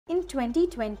In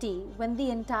 2020, when the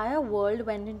entire world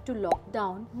went into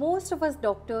lockdown, most of us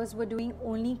doctors were doing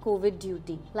only COVID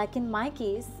duty. Like in my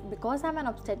case, because I'm an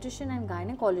obstetrician and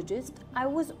gynecologist, I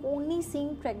was only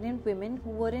seeing pregnant women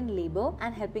who were in labor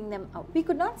and helping them out. We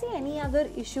could not see any other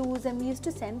issues and we used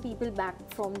to send people back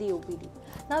from the OPD.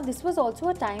 Now, this was also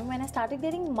a time when I started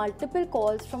getting multiple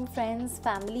calls from friends,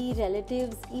 family,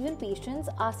 relatives, even patients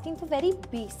asking for very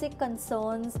basic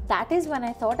concerns. That is when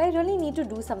I thought I really need to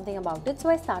do something about it. So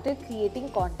I started creating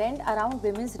content around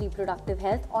women's reproductive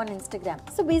health on Instagram.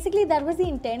 So basically that was the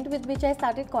intent with which I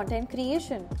started content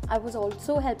creation. I was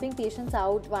also helping patients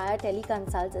out via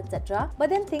teleconsults, etc.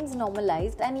 But then things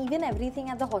normalized and even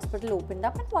everything at the hospital opened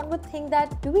up, and one would think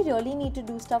that do we really need to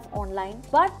do stuff online?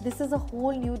 But this is a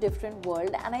whole new different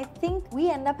world, and I think we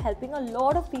end up helping a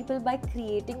lot of people by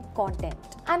creating content.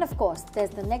 And of course there's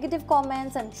the negative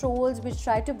comments and trolls which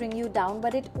try to bring you down,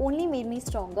 but it only made me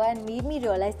stronger and made me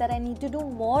realize that I need to do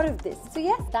more of this. So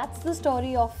yes, that's the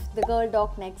story of the girl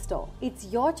doc next door. It's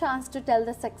your chance to tell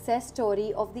the success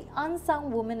story of the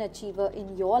unsung woman achiever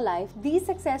in your life. These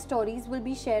success stories will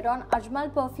be shared on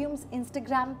Ajmal Perfumes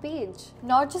Instagram page.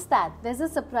 Not just that, there's a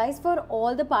surprise for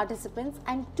all the participants,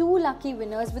 and 2 lucky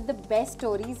winners with the best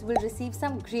stories will receive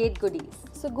some great goodies.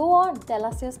 So go on, tell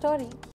us your story.